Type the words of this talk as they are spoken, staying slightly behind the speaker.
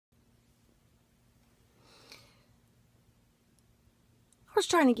I was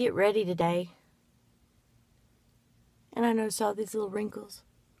trying to get ready today, and I noticed all these little wrinkles.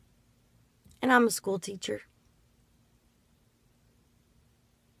 And I'm a school teacher.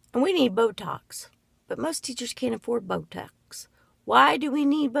 And we need Botox, but most teachers can't afford Botox. Why do we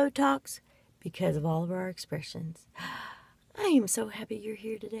need Botox? Because of all of our expressions. I am so happy you're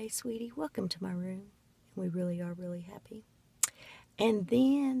here today, sweetie. Welcome to my room. We really are really happy. And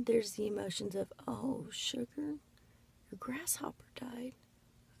then there's the emotions of, oh, sugar, your grasshopper died.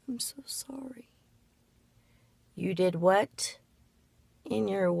 I'm so sorry. You did what? In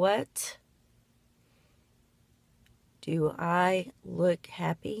your what? Do I look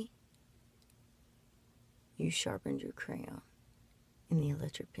happy? You sharpened your crayon in the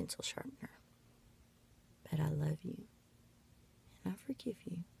electric pencil sharpener. But I love you. And I forgive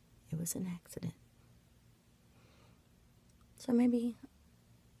you. It was an accident. So maybe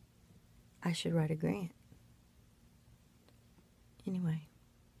I should write a grant. Anyway,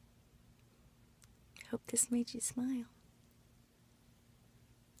 hope this made you smile.